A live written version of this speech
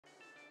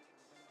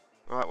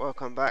Right,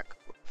 welcome back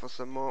for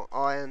some more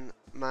Iron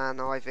Man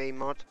IV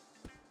mod.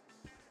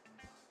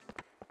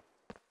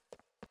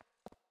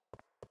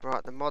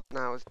 Right, the mod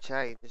now has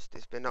changed,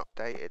 it's been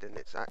updated and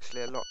it's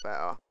actually a lot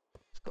better.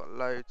 It's got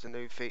loads of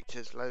new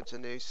features, loads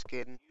of new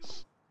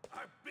skins.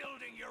 Are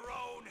building your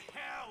own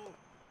hell.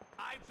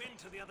 I've been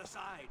to the other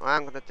side. I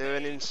am going to do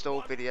an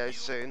install video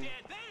soon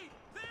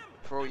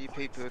for all you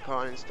people who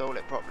can't install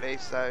it properly,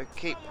 so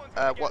keep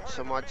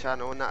watching my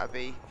channel and that'll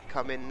be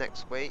coming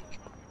next week.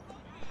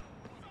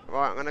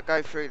 Right, I'm going to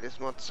go through this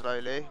mod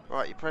slowly.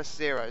 Right, you press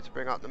 0 to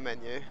bring up the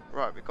menu.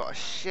 Right, we've got a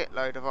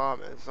shitload of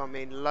armours. I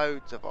mean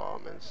loads of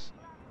armours.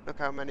 Look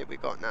how many we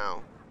got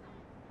now.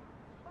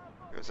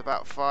 It was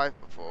about 5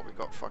 before, we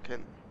got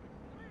fucking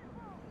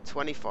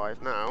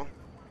 25 now.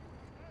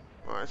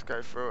 Right, let's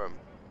go through them.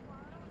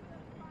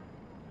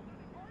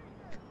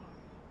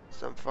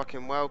 Some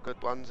fucking well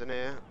good ones in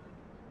here.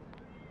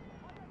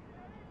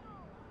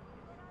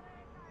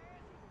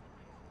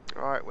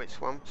 Right,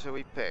 which one shall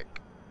we pick?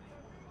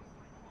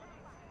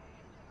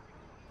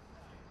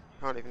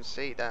 Can't even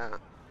see that.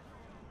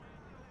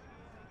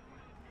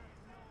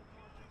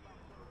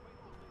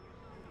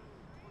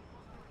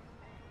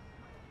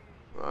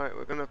 Right,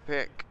 we're gonna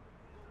pick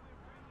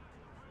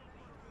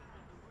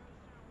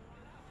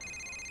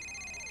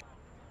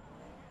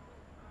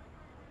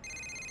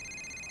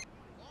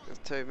there's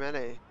too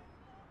many.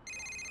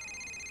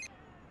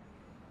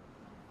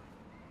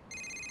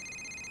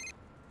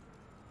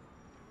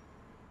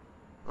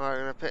 Right, I'm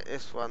gonna pick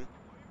this one.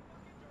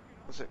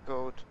 What's it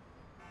called?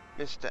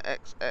 Mr.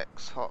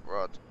 XX Hot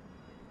Rod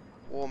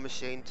War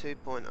Machine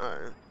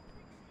 2.0.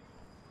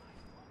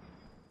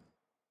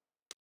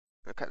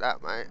 Look at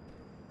that, mate.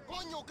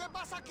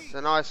 It's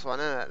a nice one,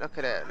 isn't it? Look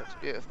at it, it looks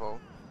beautiful.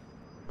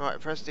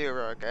 Right, press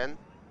 0 again.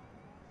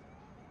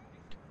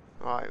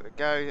 Right, we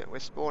go, we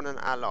spawn an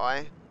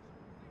ally.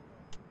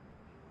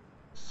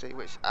 See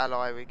which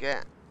ally we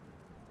get.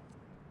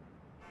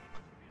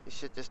 He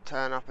should just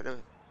turn up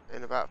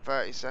in about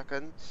 30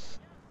 seconds.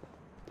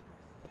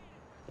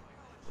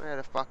 Where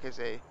the fuck is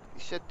he? He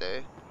should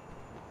do.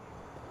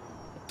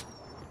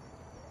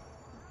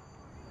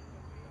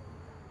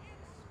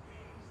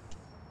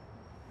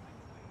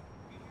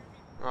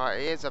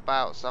 Right, he is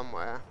about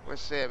somewhere. We'll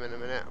see him in a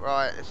minute.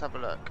 Right, let's have a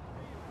look.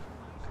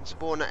 We can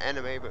spawn an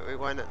enemy, but we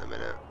won't at the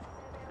minute.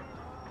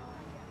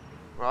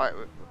 Right,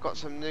 we've got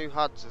some new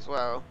HUDs as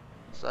well.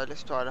 So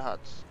let's try the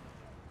HUDs.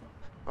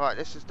 Right,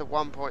 this is the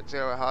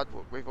 1.0 HUD,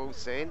 what we've all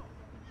seen.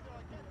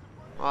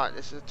 Right,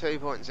 this is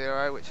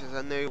 2.0, which is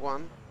a new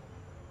one.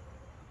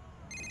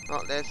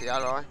 Oh, there's the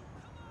ally.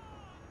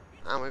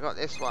 And we got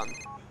this one.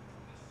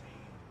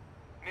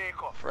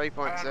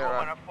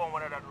 3.0.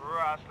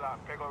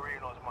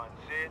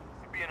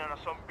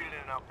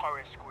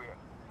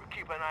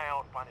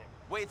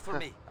 Wait for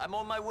me. I'm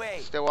on my way.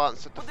 Still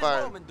answered the What phone.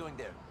 is Roman doing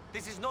there?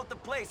 This is not the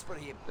place for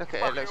him. Look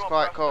at it, looks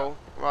quite cool.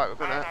 Right, we're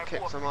gonna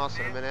kick some ass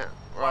in a minute.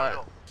 Right.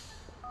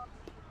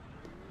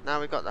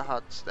 Now we got the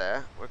HUDs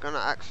there. We're gonna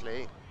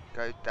actually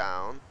go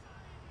down.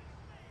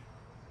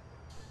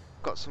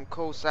 Got some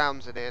cool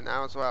sounds in here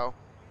now as well.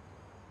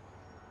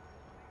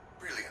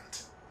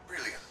 Brilliant,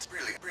 brilliant,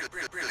 brilliant, brilliant,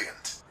 brilliant,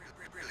 brilliant,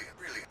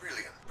 brilliant,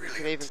 brilliant. You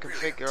can even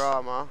configure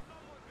armor.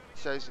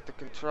 Shows you the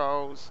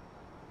controls.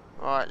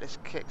 Right, let's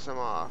kick some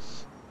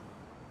ass.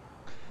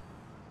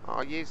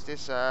 I'll use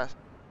this HUD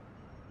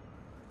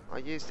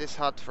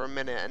for a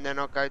minute and then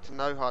I'll go to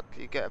no HUD so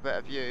you get a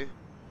better view.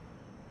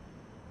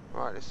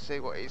 Right, let's see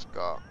what he's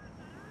got.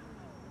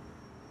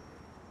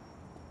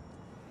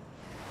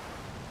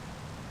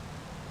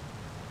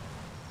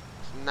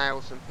 Let's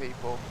nail some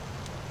people.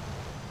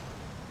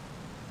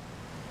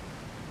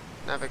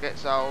 Never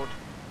gets old.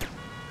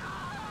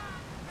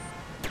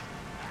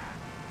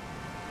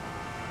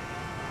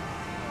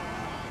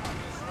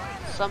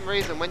 For some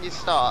reason when you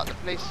start the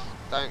police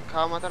don't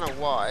come, I don't know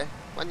why.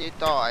 When you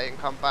die and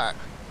come back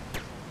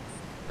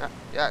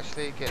you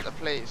actually get the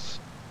police.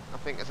 I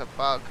think it's a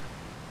bug.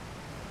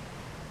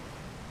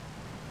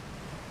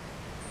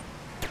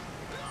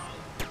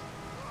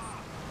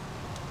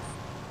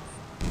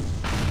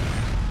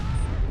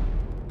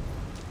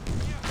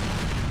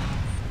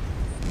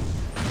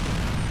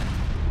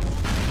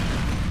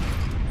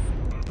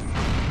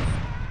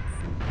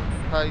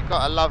 So you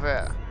gotta love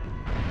it.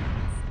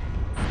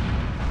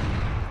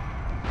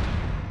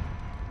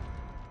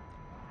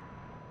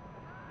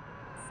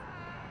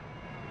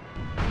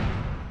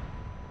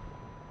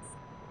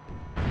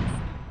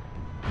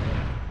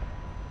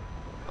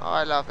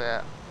 I love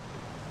it.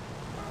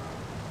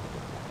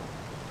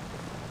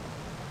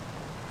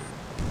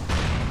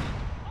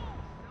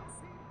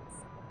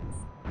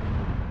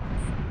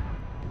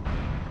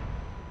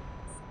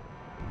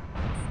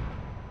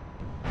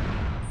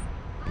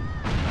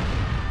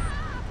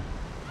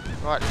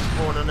 Right, let's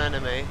spawn an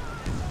enemy.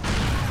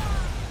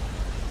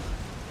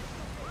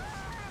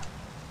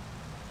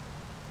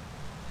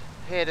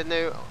 Hear the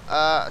new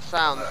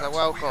sounds, they're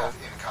well cool.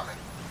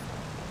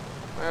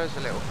 Where is the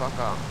little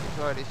fucker? He's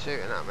already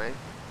shooting at me.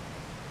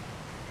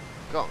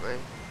 Got me.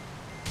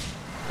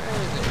 Where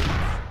is he?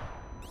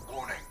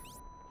 Warning.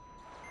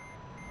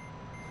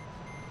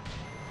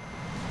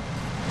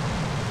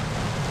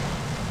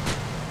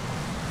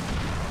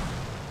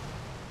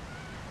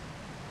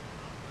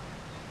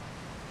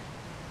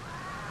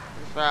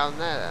 round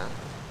there.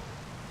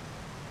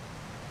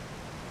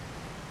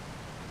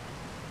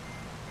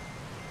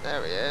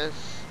 There he is.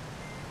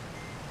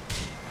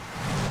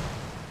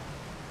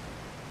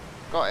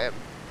 Got him.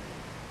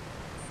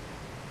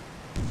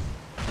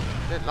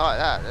 Didn't like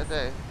that,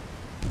 did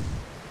he?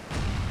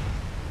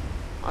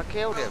 I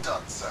killed him. Well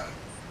done, sir.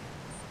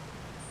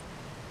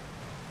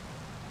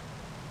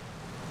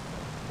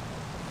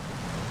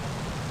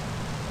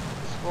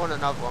 Spawn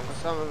another one, because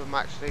some of them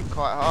actually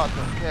quite hard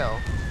to kill.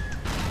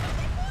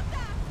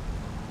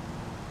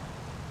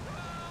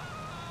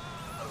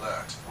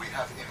 Alert, we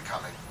have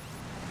incoming.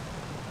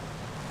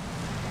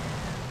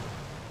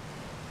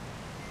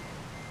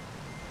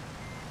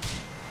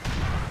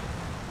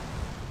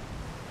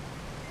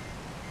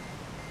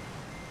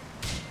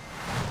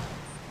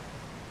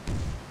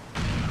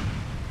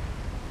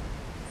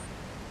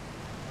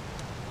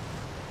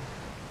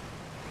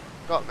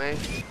 Got me.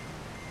 He's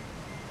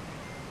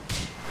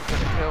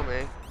gonna kill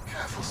me.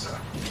 Careful, sir.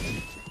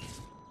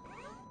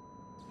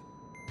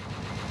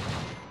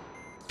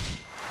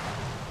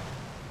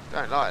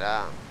 Don't like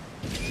that.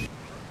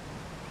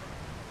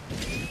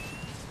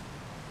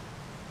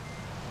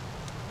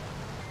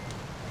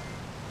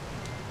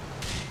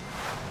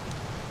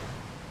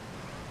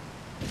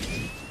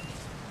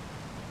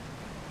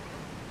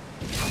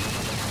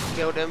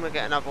 Killed him, we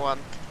get another one.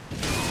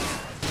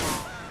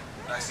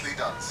 Nicely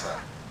done, sir.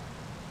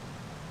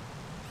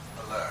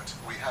 Alert,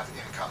 we have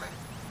incoming.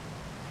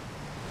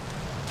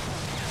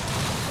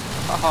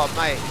 Oh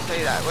mate,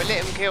 see that? We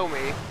let him kill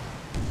me.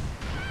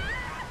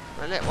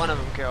 We let one of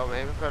them kill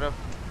me. We've got to.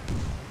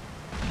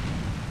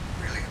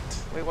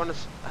 Brilliant. We want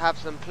to have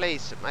some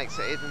police. It makes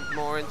it even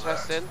more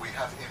interesting. Alert, we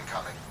have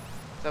incoming.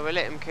 So we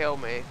let him kill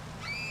me.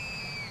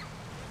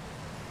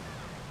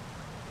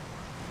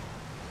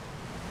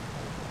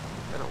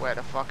 Don't know where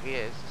the fuck he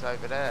is. He's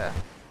over there.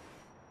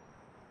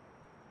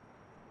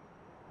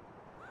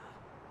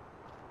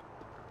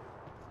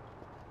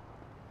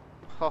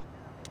 Oh,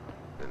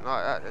 didn't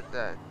like that, did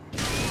they?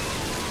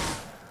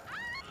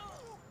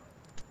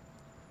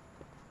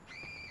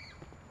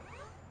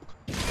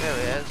 There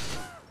he is.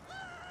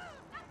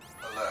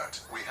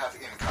 Alert, we have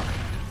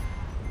incoming.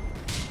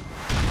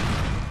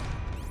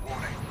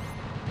 Warning.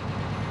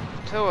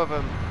 Two of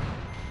them.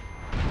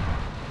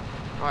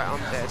 Right, I'm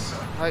Careful, dead. sir.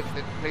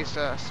 Hopefully the police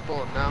are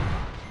spawned now.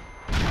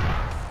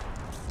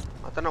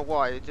 I don't know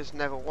why, you just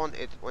never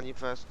wanted when you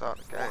first start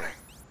the game. Warning.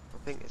 I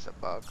think it's a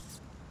bug.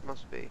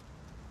 Must be.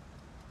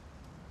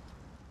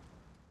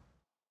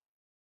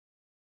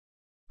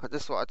 But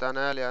this is what I done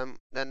earlier, and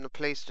then the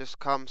police just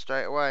come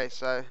straight away,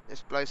 so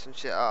let's blow some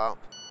shit up.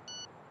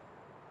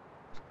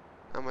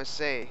 And we'll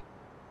see.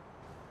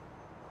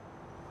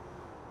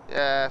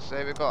 Yeah,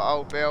 so we got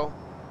old Bill.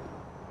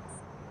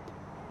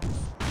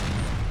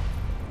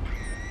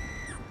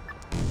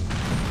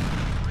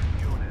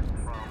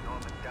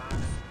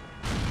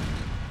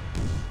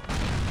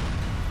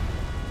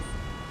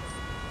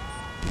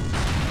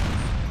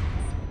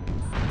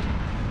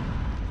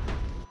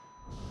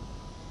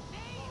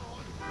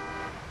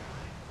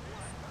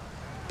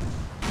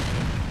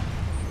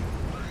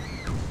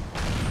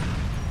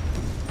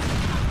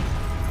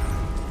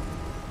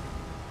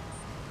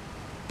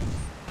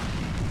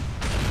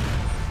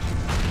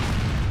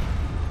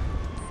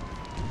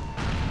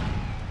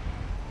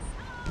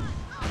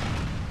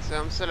 So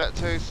I'm still at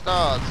 2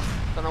 stars.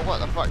 Don't know what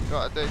the fuck you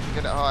gotta do to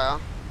get it higher.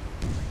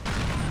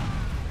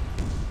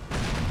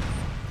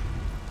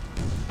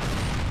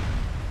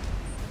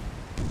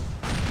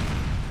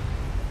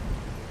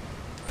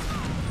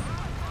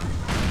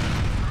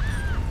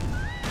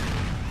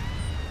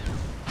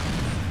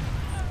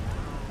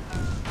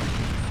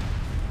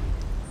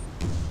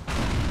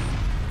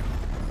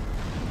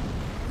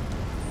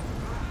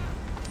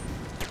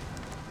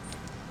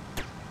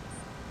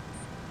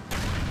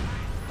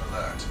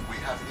 Alert, we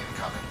have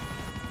incoming.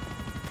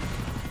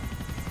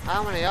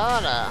 How many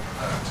are there?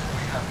 Alert,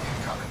 we have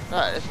incoming.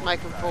 Right, let's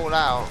make them fall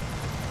out.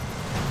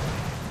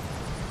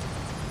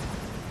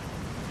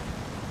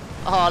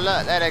 Oh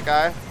look, there they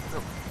go.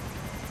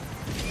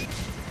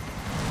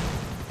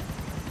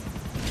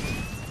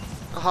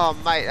 Oh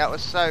mate, that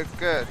was so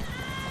good.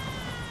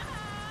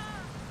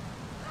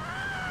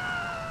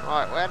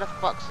 Right, where the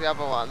fuck's the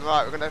other one?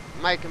 Right, we're gonna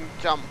make him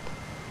jump.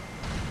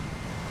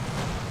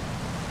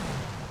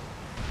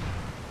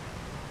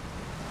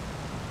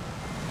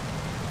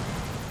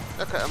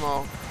 Look at them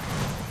all.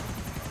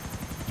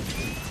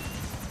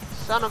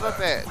 Son of a Alert,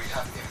 bitch. we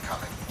have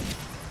incoming.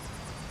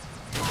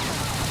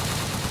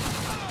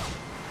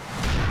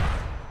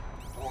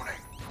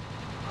 Warning.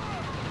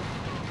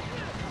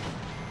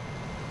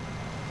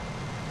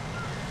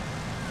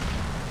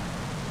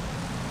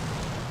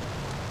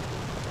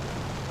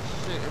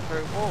 Shooting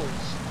through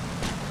walls.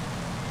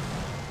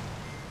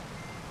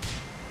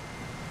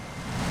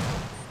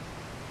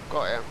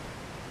 Got him.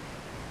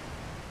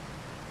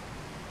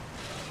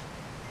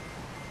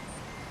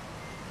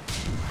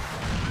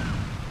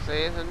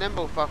 See, he's a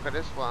nimble fucker,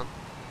 this one.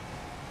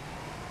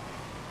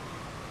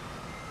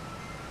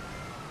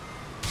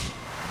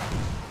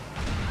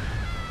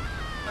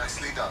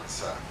 Nicely Nicely done,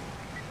 sir.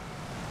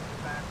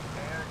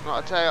 Right,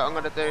 I'll tell you what I'm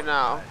going to do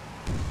now.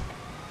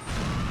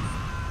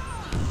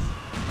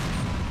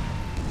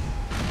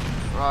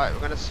 Right, we're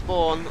going to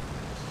spawn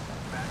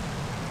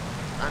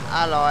an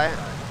ally.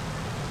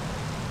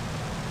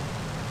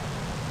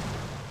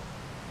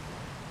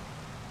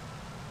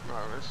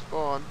 Right, we're going to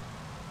spawn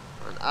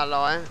an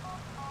ally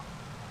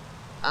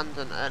and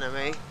an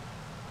enemy.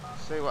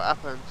 See what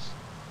happens.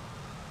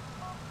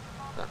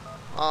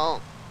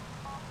 Oh.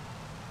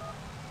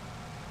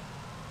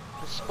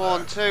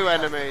 Spawn two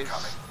enemies.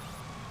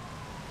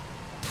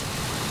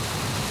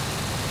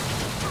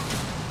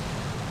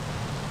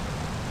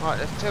 Right,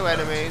 there's two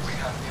enemies. We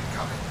have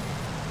incoming.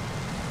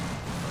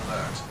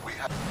 Alert. We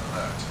have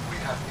alert. We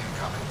have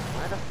incoming.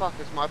 Where the fuck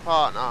is my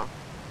partner?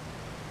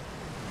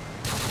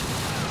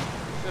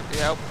 Should be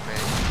helping me.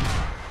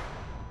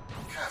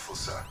 Careful,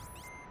 sir.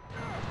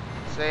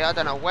 See, I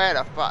don't know where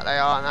the fuck they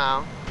are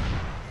now.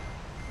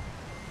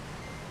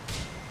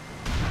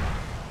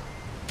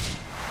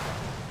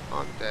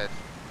 I'm dead.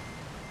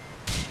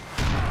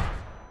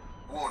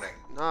 Warning.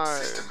 No,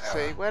 System see,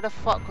 error. where the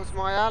fuck was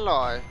my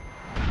ally?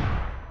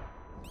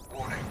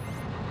 Warning.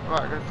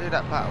 Right, I'm gonna do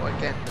that battle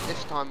again, but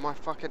this time my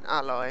fucking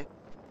ally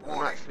will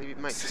Warning. actually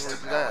make sure he's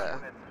System there.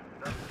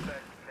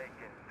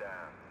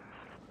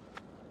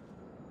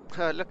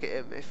 error. Look at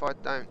him if I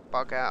don't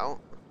bug out.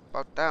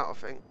 Bugged out, I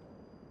think.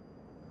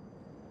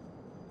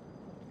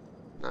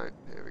 No,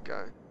 here we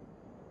go.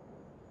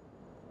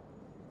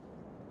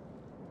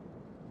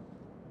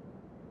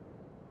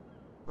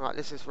 Right,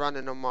 this is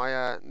running on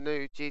my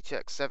new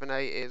GTX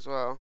 780 as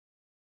well.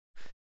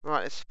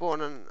 Right, let's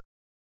spawn an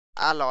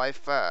ally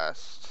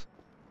first.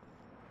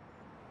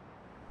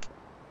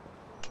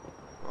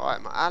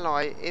 Right, my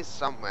ally is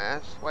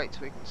somewhere. Just wait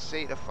till we can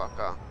see the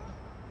fucker.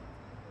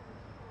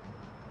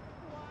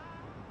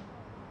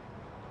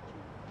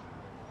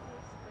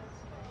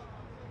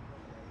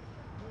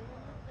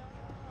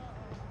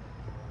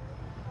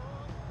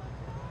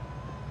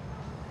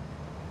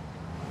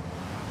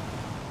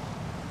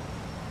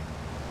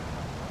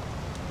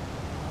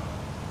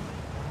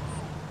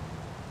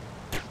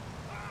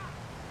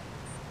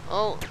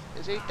 Oh,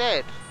 is he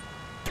dead?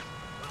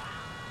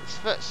 His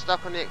foot's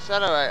stuck on the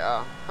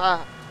accelerator.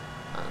 Ha,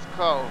 that's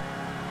cool.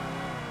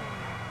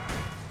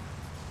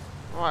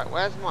 Right,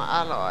 where's my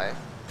ally?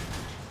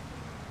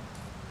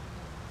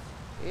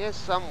 He is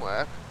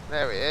somewhere.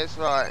 There he is.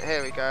 Right,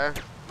 here we go.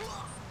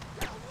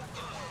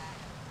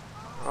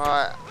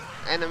 Right,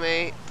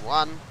 enemy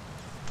 1,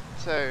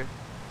 2.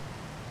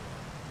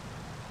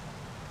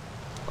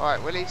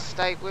 Right, will he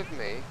stay with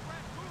me?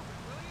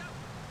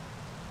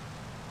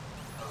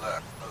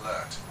 Alert.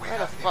 Alert. We Where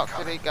the have fuck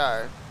did incoming. he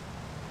go?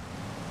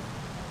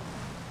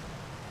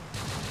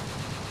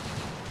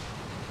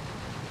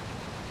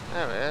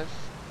 There he is.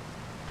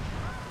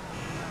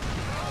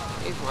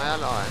 He's my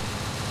ally.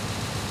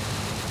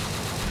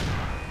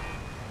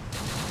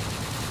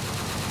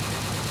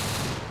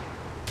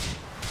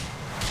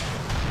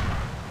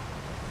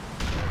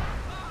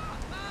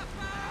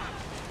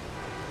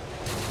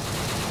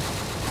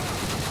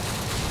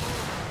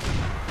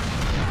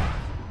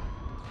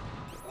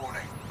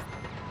 Warning.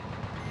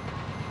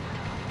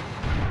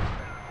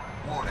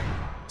 Warning.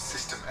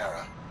 System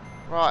error.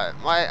 Right,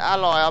 my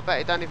ally, I bet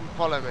he don't even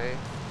follow me.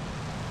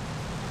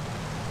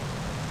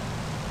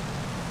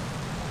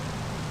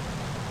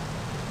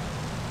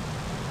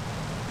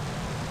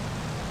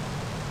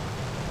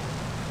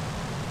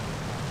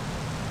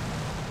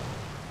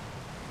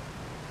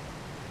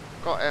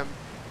 Got him.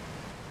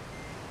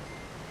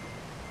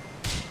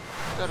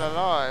 Still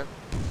alive.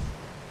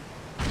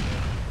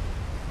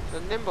 It's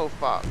a nimble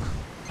fuck.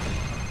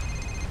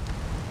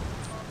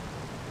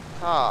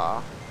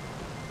 Tar.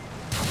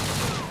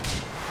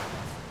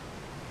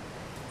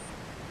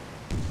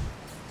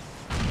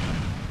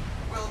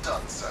 Well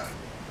done, sir.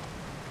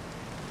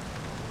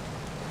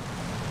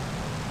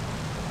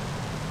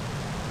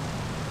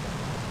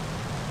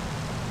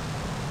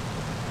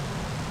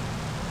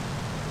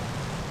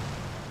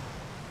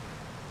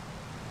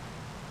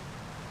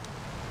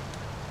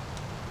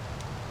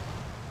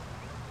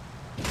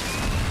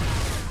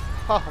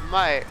 Oh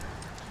mate.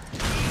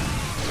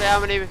 See how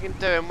many we can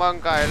do in one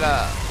go,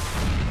 look.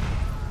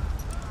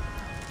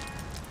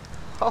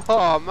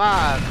 Oh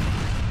man.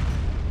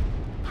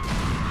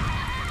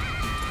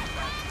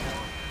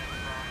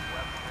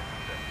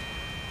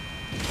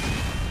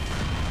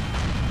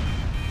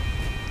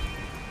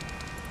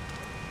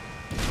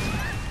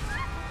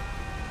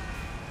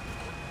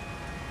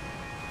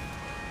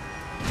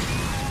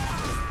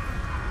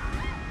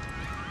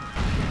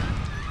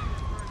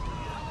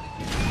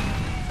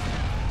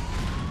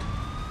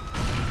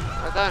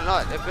 I don't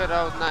like the good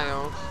old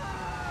nails.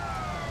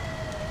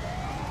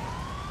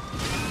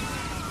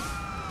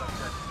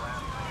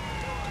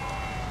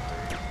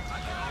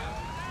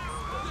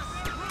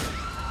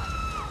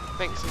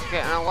 Thinks he's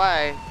getting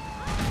away.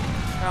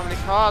 How many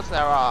cars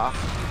there are?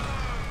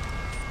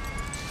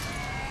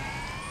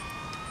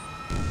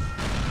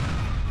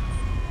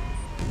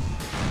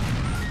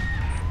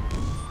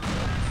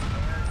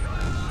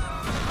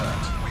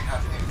 Alert. We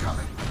have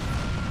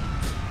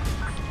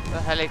The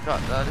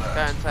helicopter, let's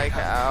go and take it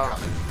out.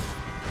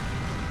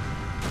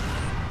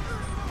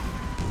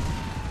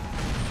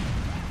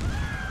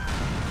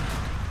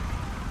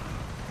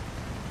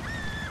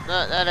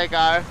 Look, there they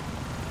go.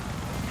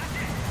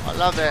 I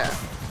love it.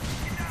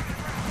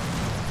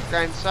 It's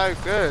going so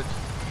good.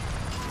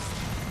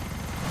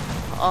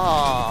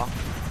 Oh.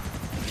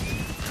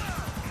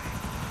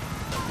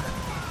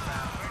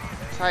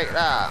 Take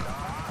that.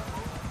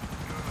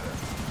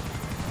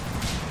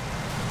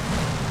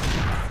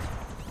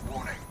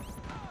 Warning.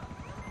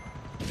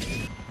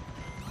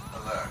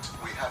 Alert.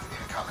 We have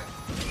incoming.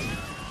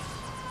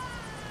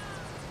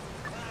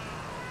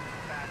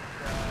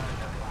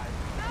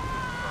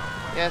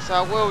 Yes,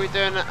 I will be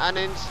doing an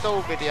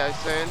install video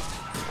soon.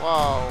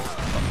 Whoa.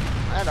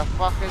 Where the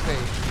fuck is he?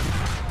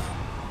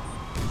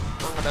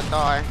 I'm gonna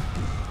die.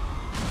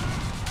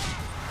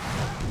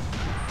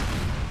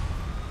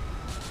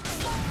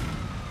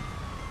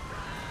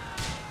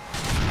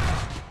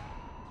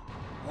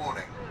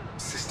 Warning.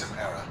 System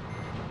error.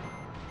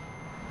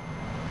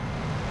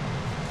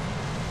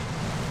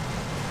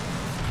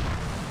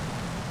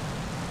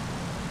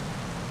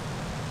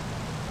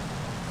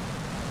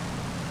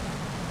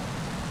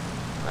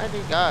 Where'd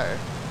he go?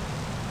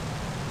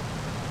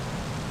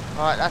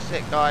 Alright, that's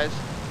it guys.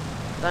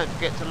 Don't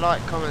forget to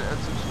like, comment and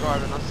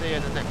subscribe, and I'll see you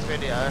in the next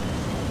video.